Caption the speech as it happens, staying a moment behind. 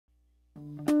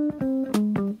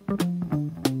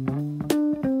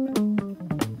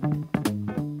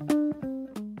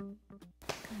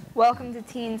Welcome to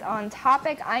Teens on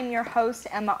Topic. I'm your host,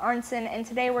 Emma Arnson, and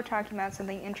today we're talking about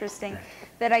something interesting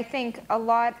that I think a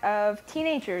lot of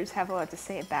teenagers have a lot to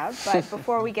say about. But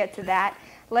before we get to that,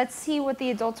 let's see what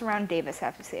the adults around Davis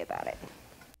have to say about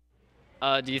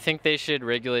it. Do you think they should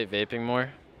regulate vaping more?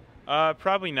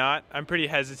 Probably not. I'm pretty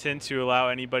hesitant to allow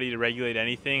anybody to regulate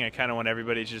anything. I kind of want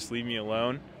everybody to just leave me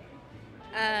alone.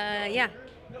 Yeah,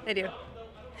 I do.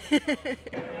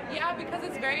 Yeah, because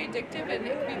it's very addictive and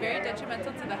it can be very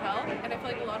detrimental to the health, and I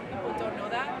feel like a lot of people don't know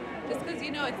that, just because,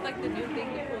 you know, it's like the new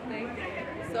thing, the cool thing.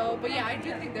 So, but yeah, I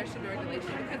do think there should be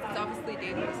regulation because it's obviously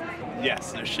dangerous.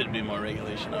 Yes, there should be more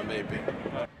regulation on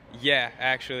vaping. Yeah,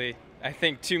 actually. I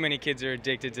think too many kids are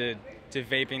addicted to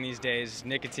vaping these days.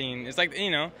 Nicotine, it's like,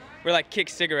 you know, we're like kick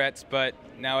cigarettes, but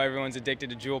now everyone's addicted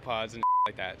to Juul pods and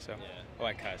like that, so. Yeah. Oh,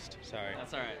 I cussed, sorry.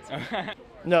 That's all right.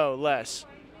 No, less.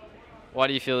 Why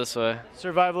do you feel this way?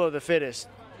 Survival of the fittest.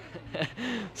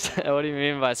 What do you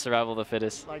mean by survival of the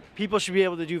fittest? Like, people should be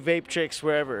able to do vape tricks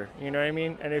wherever, you know what I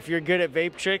mean? And if you're good at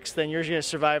vape tricks, then you're gonna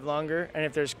survive longer, and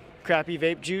if there's crappy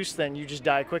vape juice, then you just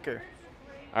die quicker.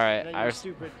 All right,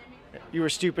 you were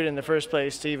stupid in the first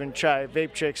place to even try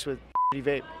vape tricks with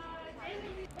vape.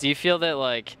 Do you feel that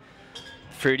like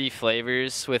fruity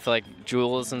flavors with like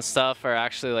Juuls and stuff are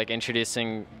actually like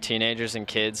introducing teenagers and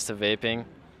kids to vaping?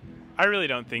 I really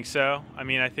don't think so. I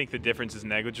mean, I think the difference is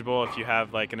negligible. If you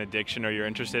have like an addiction or you're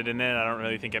interested in it, I don't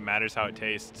really think it matters how it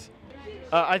tastes.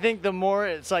 I think the more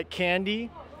it's like candy,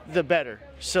 the better.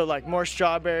 So like more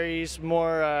strawberries,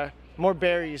 more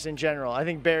berries in general. I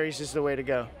think berries is the way to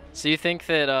go. So you think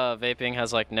that vaping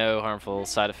has like no harmful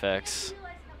side effects?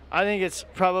 I think it's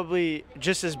probably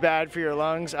just as bad for your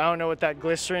lungs. I don't know what that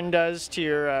glycerin does to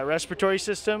your respiratory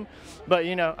system, but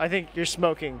you know, I think you're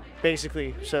smoking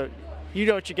basically. So you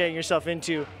know what you're getting yourself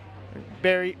into.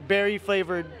 Berry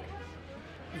flavored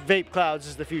vape clouds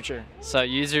is the future. So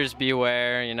users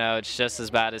beware, you know, it's just as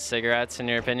bad as cigarettes in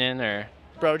your opinion, or?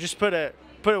 Bro, just put a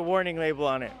warning label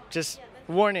on it. Just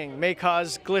warning, may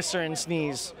cause glycerin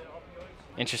sneeze.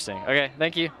 Interesting. Okay,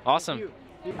 thank you. Awesome. Thank you.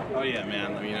 Oh yeah,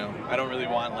 man. You know, I don't really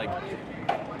want like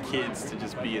kids to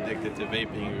just be addicted to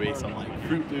vaping based on like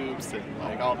Fruit Loops and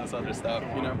like all this other stuff,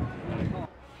 you know?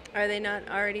 Are they not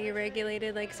already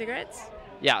regulated like cigarettes?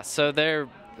 Yeah, so they're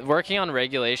working on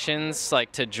regulations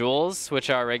like to Juuls, which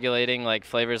are regulating like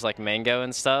flavors like mango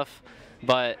and stuff.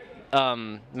 But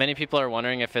many people are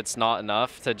wondering if it's not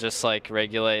enough to just like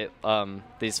regulate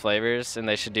these flavors, and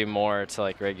they should do more to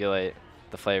like regulate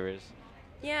the flavors.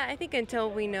 Yeah, I think until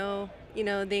we know, you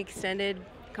know, the extended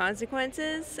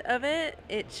consequences of it,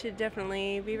 it should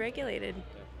definitely be regulated.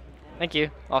 Thank you.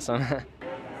 Awesome.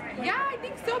 Yeah, I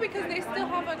think so, because they still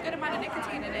have a good amount of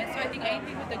nicotine in it. So I think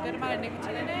anything with a good amount of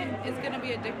nicotine in it is going to be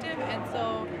addictive, and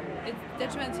so it's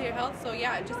detrimental to your health. So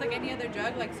yeah, just like any other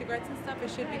drug, like cigarettes and stuff, it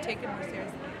should be taken more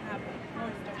seriously and have more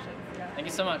restrictions. Yeah. Thank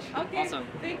you so much. Okay. Awesome.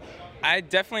 I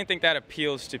definitely think that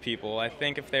appeals to people. I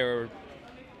think if they were,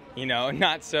 you know,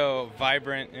 not so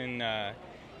vibrant and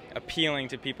appealing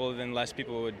to people, then less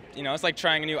people would, you know, it's like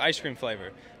trying a new ice cream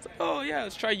flavor. It's like, oh yeah,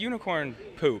 let's try unicorn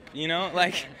poop, you know,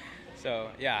 like. So,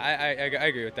 yeah, I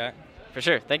agree with that. For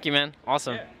sure. Thank you, man.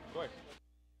 Awesome. Yeah,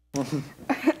 of course.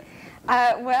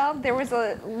 Well, there was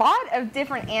a lot of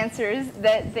different answers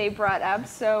that they brought up,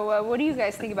 so what do you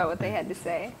guys think about what they had to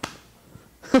say?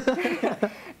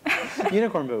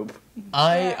 Unicorn poop.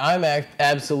 I'm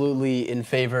absolutely in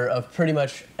favor of pretty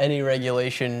much any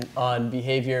regulation on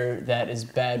behavior that is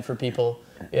bad for people,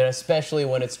 and especially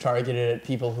when it's targeted at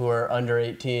people who are under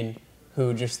 18,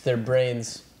 who just their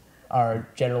brains are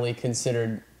generally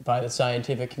considered by the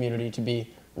scientific community to be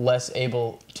less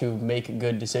able to make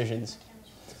good decisions.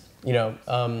 You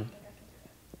know,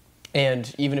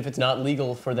 and even if it's not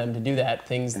legal for them to do that,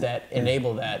 things that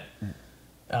enable that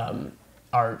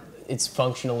it's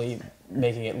functionally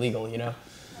making it legal, you know?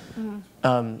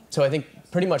 Mm-hmm. So I think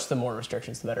pretty much the more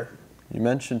restrictions, the better. You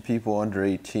mentioned people under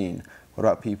 18. What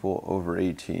about people over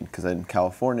 18? Because in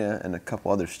California and a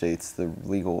couple other states, the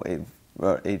legal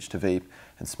age to vape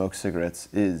and smoke cigarettes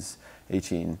is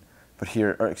 18, but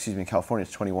here, or excuse me, in California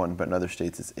it's 21, but in other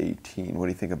states it's 18. What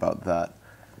do you think about that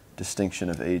distinction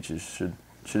of ages? Should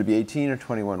it be 18 or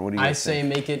 21? What do you guys think? I say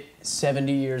make it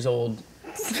 70 years old.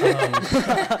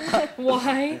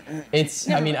 Why?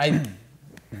 I mean,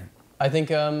 I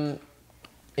think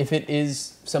if it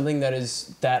is something that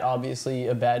is that obviously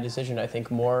a bad decision, I think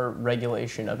more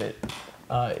regulation of it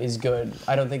is good.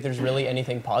 I don't think there's really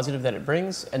anything positive that it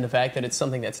brings, and the fact that it's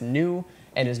something that's new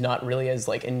and is not really as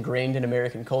like ingrained in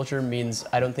American culture means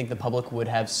I don't think the public would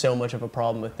have so much of a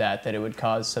problem with that it would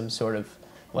cause some sort of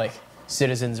like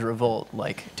citizens revolt,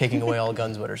 like taking away all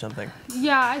guns or something.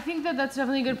 Yeah, I think that's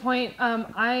definitely a good point.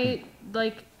 I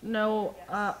like know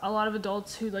a lot of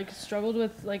adults who like struggled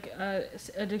with like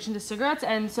addiction to cigarettes,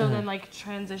 and so then like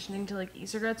transitioning to like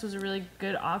e-cigarettes was a really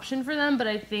good option for them. But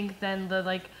I think then the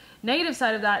like negative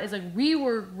side of that is like we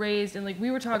were raised and like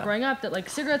we were taught growing up that like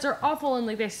cigarettes are awful and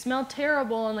like they smell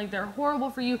terrible and like they're horrible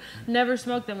for you. Never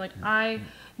smoke them. Like I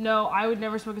know I would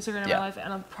never smoke a cigarette in my life,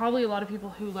 and probably a lot of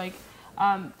people who like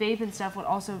vape and stuff would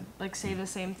also like say the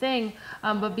same thing,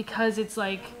 but because it's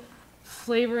like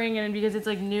flavoring and because it's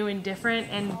like new and different,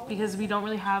 and because we don't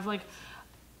really have like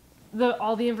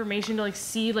all the information to like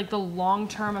see like the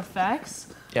long-term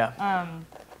effects,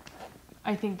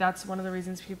 I think that's one of the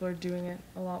reasons people are doing it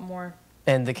a lot more.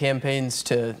 And the campaigns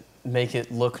to make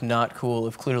it look not cool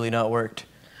have clearly not worked.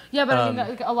 Yeah, but I think that,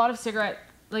 like, a lot of cigarette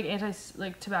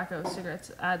like tobacco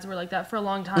cigarettes ads were like that for a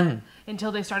long time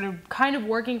until they started kind of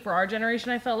working for our generation,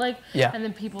 I felt like. Yeah. And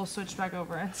then people switched back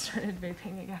over and started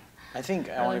vaping again. I think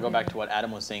I want to go back to what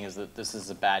Adam was saying, is that this is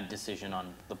a bad decision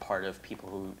on the part of people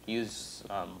who use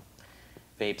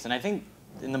vapes. And I think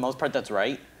in the most part that's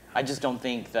right. I just don't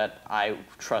think that I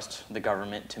trust the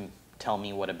government to tell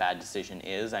me what a bad decision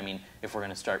is. I mean, if we're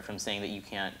going to start from saying that you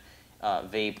can't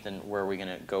vape, then where are we going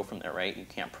to go from there, right? You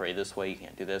can't pray this way, you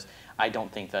can't do this. I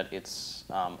don't think that it's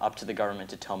up to the government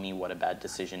to tell me what a bad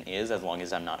decision is, as long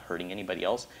as I'm not hurting anybody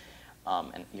else.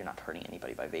 And you're not hurting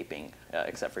anybody by vaping,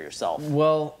 except for yourself.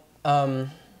 Well,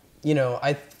 you know,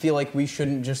 I feel like we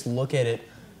shouldn't just look at it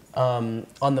on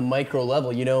the micro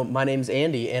level. You know, my name's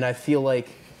Andy, and I feel like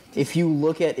if you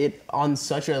look at it on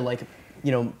such a, like,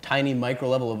 you know, tiny micro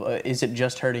level of is it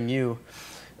just hurting you,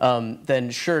 then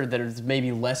sure, there's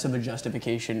maybe less of a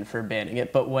justification for banning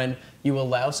it. But when you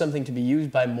allow something to be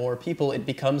used by more people, it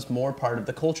becomes more part of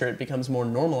the culture. It becomes more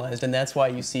normalized, and that's why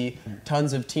you see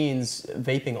tons of teens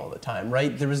vaping all the time,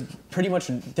 right? There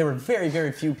were very,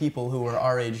 very few people who were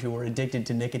our age who were addicted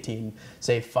to nicotine,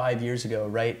 say 5 years ago,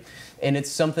 right? And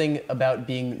it's something about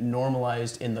being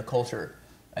normalized in the culture,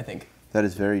 I think. That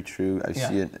is very true. I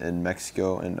see it in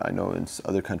Mexico, and I know in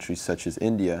other countries such as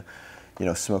India. You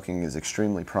know, smoking is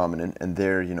extremely prominent, and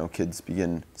there, you know, kids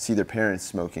see their parents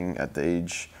smoking at the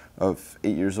age of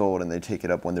 8 years old, and they take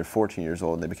it up when they're 14 years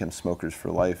old, and they become smokers for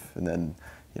life, and then,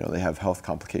 you know, they have health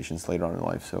complications later on in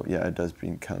life. So yeah, it does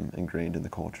become ingrained in the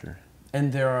culture.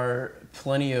 And there are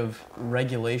plenty of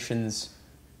regulations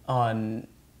on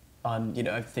you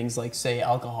know, things like, say,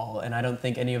 alcohol, and I don't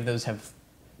think any of those have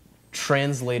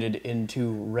translated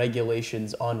into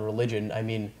regulations on religion. I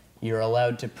mean, you're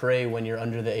allowed to pray when you're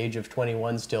under the age of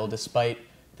 21 still, despite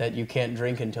that you can't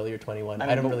drink until you're 21.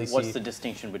 I don't really see... What's the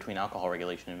distinction between alcohol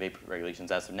regulation and vape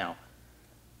regulations as of now?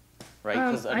 Right?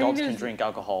 Because adults can drink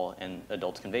alcohol and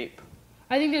adults can vape.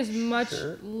 I think there's much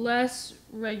less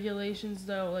regulations,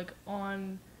 though, like,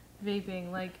 on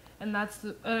vaping. Like, and that's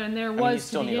the... and there was... I mean, you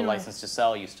still need a license to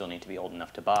sell. You still need to be old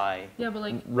enough to buy. Yeah, but,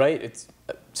 like... Right? It's...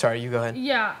 sorry, you go ahead.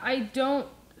 Yeah, I don't,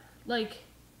 like,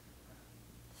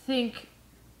 think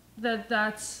that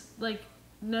that's like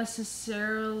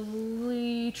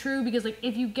necessarily true, because like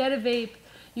if you get a vape,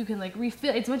 you can like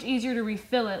refill. It's much easier to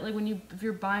refill it. Like if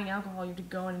you're buying alcohol, you have to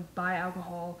go in and buy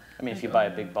alcohol. I mean, if you buy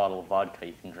a big bottle of vodka,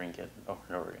 you can drink it over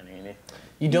and over again.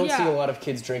 You don't see a lot of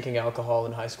kids drinking alcohol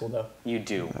in high school, though. You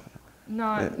do.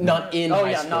 Not in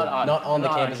high school. Not on the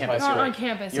campus of high school. Not on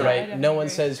campus. You're right. No one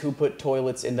says who put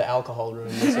toilets in the alcohol room.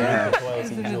 They say who put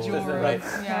toilets in the jewel room. Right.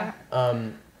 Yeah.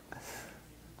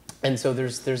 And so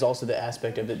there's also the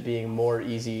aspect of it being more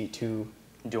easy to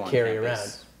carry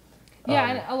around.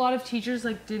 Yeah, and a lot of teachers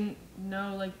like didn't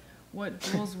know like what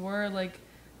jewels were. Like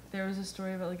there was a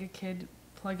story about like a kid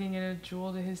plugging in a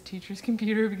jewel to his teacher's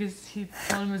computer because he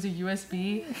thought it was a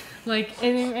USB. Like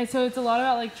and so it's a lot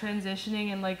about like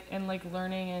transitioning and like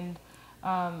learning and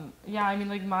yeah, I mean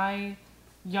like my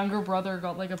younger brother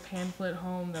got like a pamphlet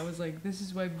home that was like, this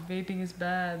is why vaping is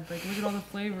bad. Like look at all the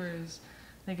flavors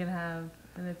they can have.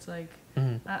 And it's like,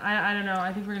 I don't know,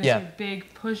 I think we're going to see a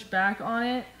big pushback on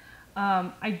it.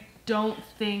 I don't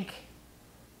think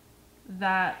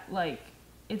that, like,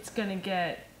 it's going to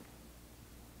get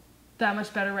that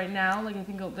much better right now. Like, I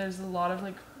think there's a lot of,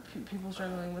 like, people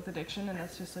struggling with addiction, and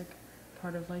that's just, like,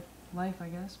 part of, like, life, I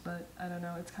guess. But I don't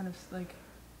know, it's kind of, like,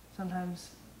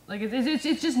 sometimes, like,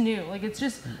 it's just new. Like, it's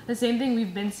just the same thing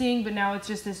we've been seeing, but now it's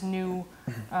just this new,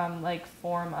 like,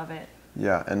 form of it.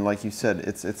 Yeah, and like you said,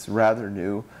 it's rather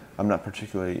new. I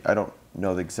don't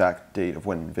know the exact date of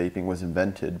when vaping was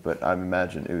invented, but I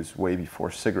imagine it was way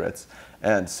before cigarettes.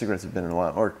 And cigarettes have been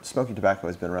around, or smoking tobacco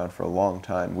has been around for a long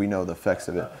time. We know the effects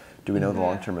of it. Do we know the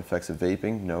long-term effects of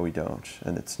vaping? No, we don't.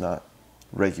 And it's not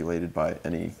regulated by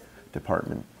any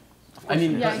department. I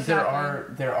mean, there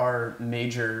are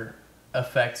major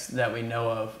effects that we know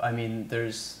of. I mean,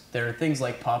 there are things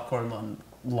like popcorn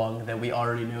lung that we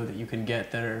already know that you can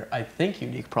get that are, I think,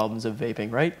 unique problems of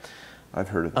vaping, right? I've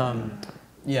heard of them.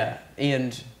 Yeah,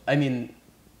 and I mean,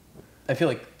 I feel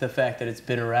like the fact that it's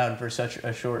been around for such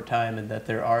a short time and that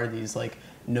there are these like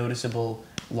noticeable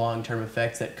long-term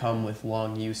effects that come with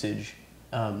long usage,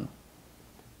 kind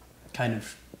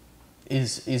of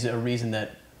is a reason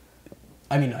that,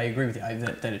 I mean, I agree with you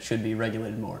that it should be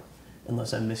regulated more,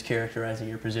 unless I'm mischaracterizing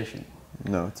your position.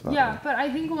 No, it's about Yeah, but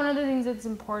I think one of the things that's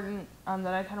important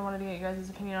that I kind of wanted to get you guys'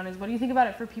 opinion on is, what do you think about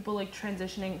it for people like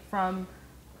transitioning from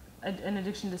an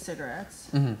addiction to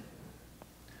cigarettes? Mm-hmm.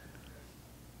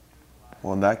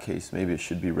 Well, in that case, maybe it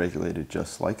should be regulated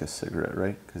just like a cigarette,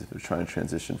 right? Because if they're trying to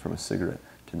transition from a cigarette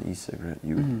to an e-cigarette,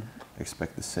 you would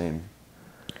expect the same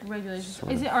regulations.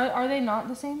 Sort of. Are they not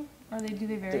the same? Do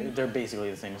they vary? They're basically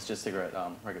the same. It's just cigarette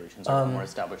regulations are more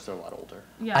established. They're a lot older.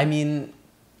 Yeah. I mean,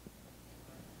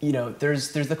 you know,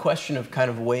 there's the question of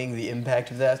kind of weighing the impact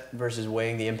of that versus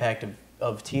weighing the impact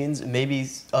of teens, maybe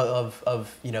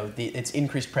of you know, its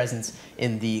increased presence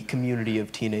in the community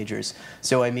of teenagers.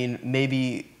 So I mean,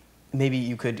 maybe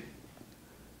you could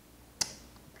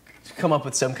come up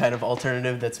with some kind of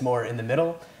alternative that's more in the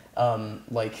middle,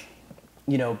 like,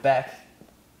 you know, back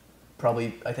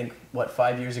probably, I think,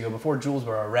 5 years ago, before Juuls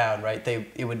were around, right?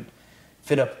 It would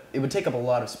take up a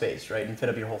lot of space, right, and fit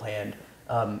up your whole hand.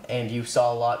 And you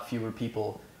saw a lot fewer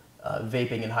people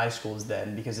vaping in high schools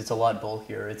then, because it's a lot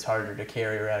bulkier. It's harder to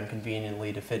carry around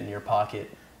conveniently, to fit in your pocket,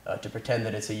 to pretend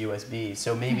that it's a USB.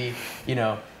 So maybe, you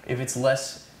know, if it's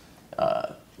less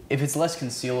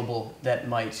concealable, that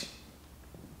might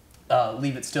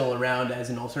leave it still around as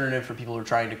an alternative for people who are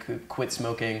trying to quit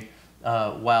smoking,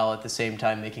 while at the same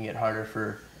time making it harder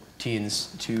for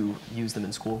teens to use them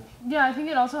in school. Yeah, I think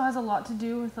it also has a lot to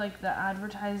do with like the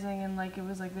advertising, and like it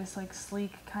was like this like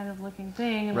sleek kind of looking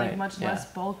thing, and like much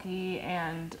less bulky,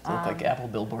 and look like Apple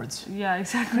billboards. Yeah,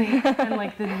 exactly. And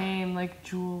like the name, like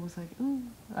Juul, was like ooh.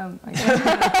 But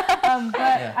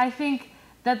I think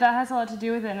that has a lot to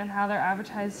do with it and how they're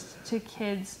advertised to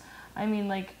kids. I mean,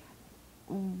 like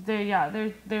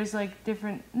there's like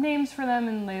different names for them,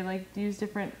 and they like use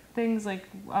different things. Like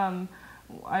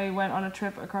I went on a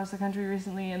trip across the country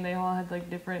recently, and they all had like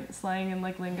different slang and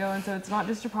like lingo, and so it's not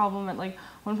just a problem at like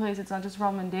one place. It's not just a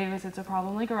problem in Davis. It's a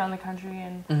problem like around the country,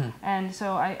 and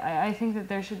so I think that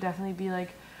there should definitely be like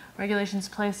regulations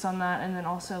placed on that, and then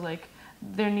also like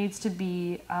there needs to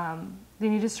be they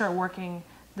need to start working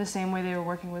the same way they were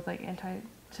working with like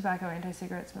anti-tobacco,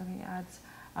 anti-cigarette smoking ads,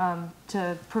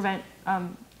 to prevent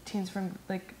teens from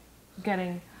like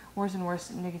getting worse and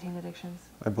worse nicotine addictions.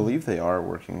 I believe they are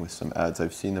working with some ads.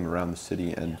 I've seen them around the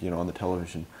city and on the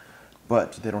television,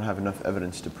 but they don't have enough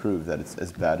evidence to prove that it's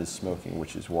as bad as smoking,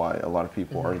 which is why a lot of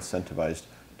people are incentivized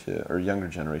to, or younger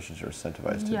generations are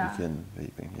incentivized to begin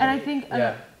vaping. And I think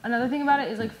another thing about it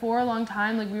is like for a long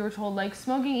time, like we were told like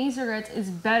smoking e-cigarettes is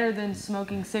better than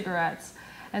smoking cigarettes.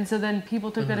 And so then people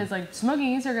took that as like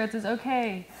smoking e-cigarettes is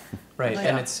okay. Right, like,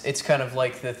 and it's kind of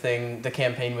like the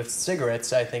campaign with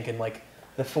cigarettes, I think in like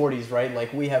the 40s, right?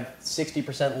 Like we have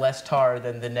 60% less tar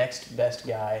than the next best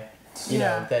guy, you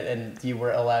know, and you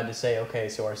were allowed to say, okay,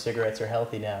 so our cigarettes are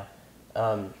healthy now.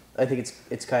 I think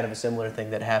it's kind of a similar thing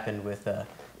that happened with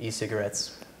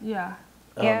e-cigarettes. Yeah.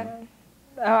 Yeah.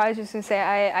 Oh, I was just gonna say,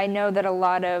 I know that a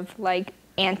lot of like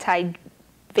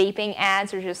anti-vaping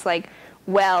ads are just like,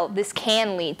 well, this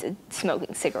can lead to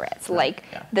smoking cigarettes.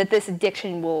 That this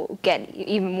addiction will get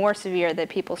even more severe that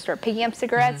people start picking up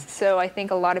cigarettes. So I think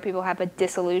a lot of people have a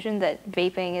disillusion that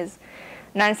vaping is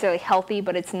not necessarily healthy,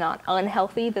 but it's not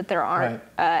unhealthy, that there aren't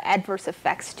adverse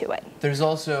effects to it. There's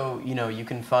also, you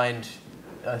can find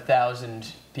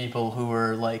 1,000 people who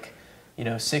are like,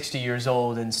 60 years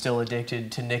old and still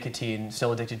addicted to nicotine,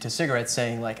 still addicted to cigarettes,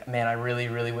 saying like, man, I really,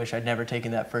 really wish I'd never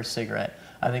taken that first cigarette.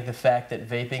 I think the fact that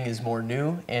vaping is more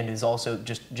new and is also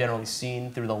just generally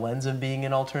seen through the lens of being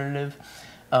an alternative,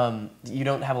 you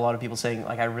don't have a lot of people saying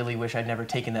like, I really wish I'd never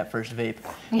taken that first vape,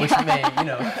 which may,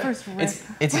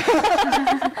 it's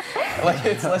like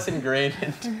it's less ingrained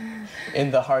in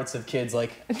the hearts of kids.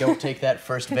 Like, don't take that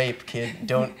first vape, kid.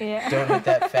 Don't hit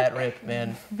that fat rip,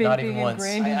 man. Vaping not even once.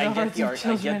 I get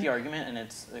the argument, and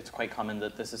it's quite common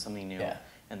that this is something new,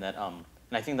 and that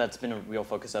And I think that's been a real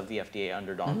focus of the FDA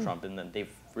under Donald Trump, and that they've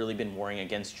really been warring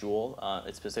against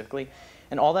Juul specifically.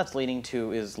 And all that's leading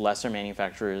to is lesser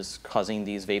manufacturers causing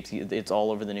these vapes. It's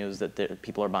all over the news that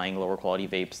people are buying lower quality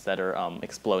vapes that are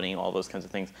exploding, all those kinds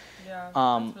of things. Yeah,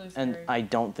 that's really and scary. I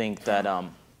don't think that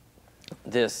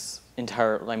this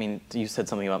entire, I mean, you said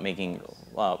something about making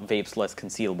vapes less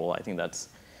concealable. I think that's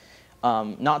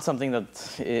not something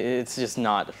that, it's just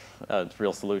not a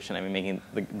real solution. I mean, making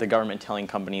the government telling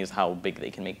companies how big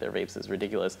they can make their vapes is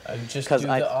ridiculous. Just do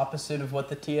the opposite of what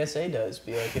the TSA does.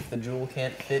 Be like, if the Juul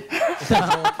can't fit, if the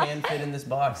Juul can fit in this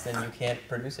box, then you can't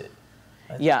produce it.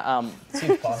 Yeah,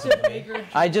 seems possible to me.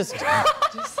 I just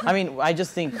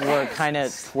think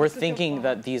we're thinking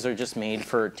that these are just made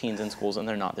for teens in schools, and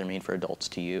they're not. They're made for adults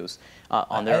to use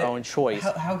on their own choice.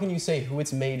 How can you say who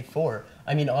it's made for?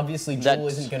 I mean, obviously, Juul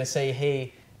isn't going to say,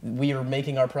 hey, we are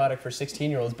making our product for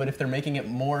 16-year-olds, but if they're making it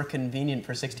more convenient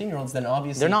for 16-year-olds, then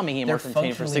obviously they're not making it more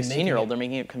convenient for 16-year-old. They're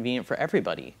making it convenient for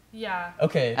everybody. Yeah.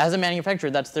 Okay. As a manufacturer,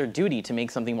 that's their duty to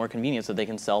make something more convenient so they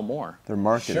can sell more. They're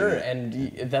marketing. Sure,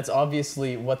 and that's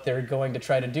obviously what they're going to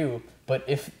try to do. But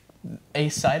if a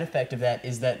side effect of that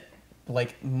is that,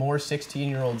 like, more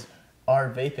 16-year-olds are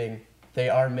vaping, they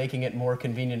are making it more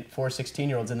convenient for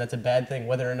 16-year-olds, and that's a bad thing,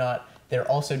 whether or not they're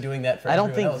also doing that for I don't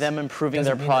everyone think else them improving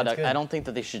their product, I don't think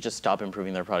that they should just stop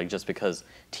improving their product just because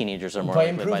teenagers are more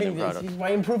likely to buy their product. By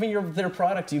improving their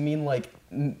product, you mean like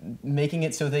making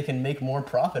it so they can make more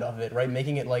profit off of it, right?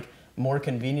 Making it like more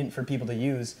convenient for people to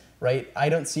use, right? I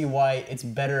don't see why it's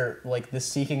better, like the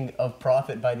seeking of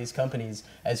profit by these companies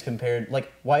as compared, like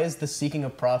why is the seeking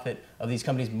of profit of these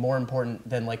companies more important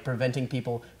than like preventing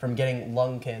people from getting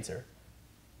lung cancer?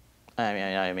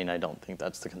 I mean, I don't think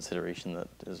that's the consideration that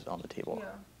is on the table. Yeah.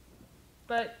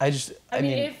 But I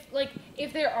mean,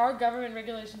 if there are government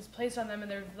regulations placed on them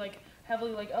and they're like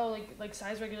heavily like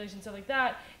size regulations, stuff like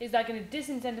that, is that going to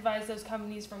disincentivize those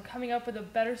companies from coming up with a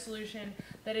better solution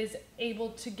that is able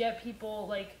to get people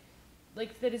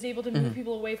that is able to move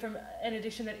people away from an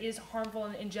addiction that is harmful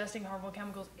and ingesting harmful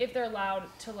chemicals, if they're allowed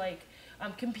to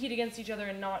compete against each other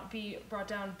and not be brought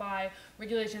down by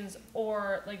regulations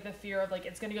or like the fear of like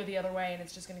it's going to go the other way and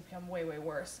it's just going to become way, way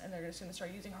worse and they're just going to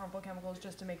start using harmful chemicals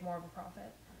just to make more of a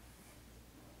profit.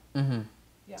 Mm-hmm.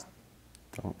 Yeah.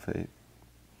 Don't vape.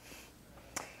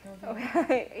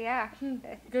 Yeah.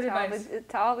 Good advice.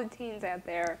 To all the teens out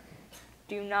there,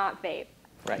 do not vape.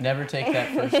 Right. Never take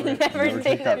that first rip. Never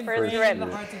take that first rip. The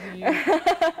hearts of the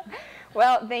youth.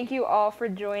 Well, thank you all for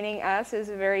joining us. It was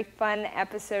a very fun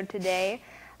episode today.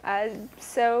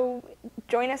 So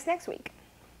join us next week.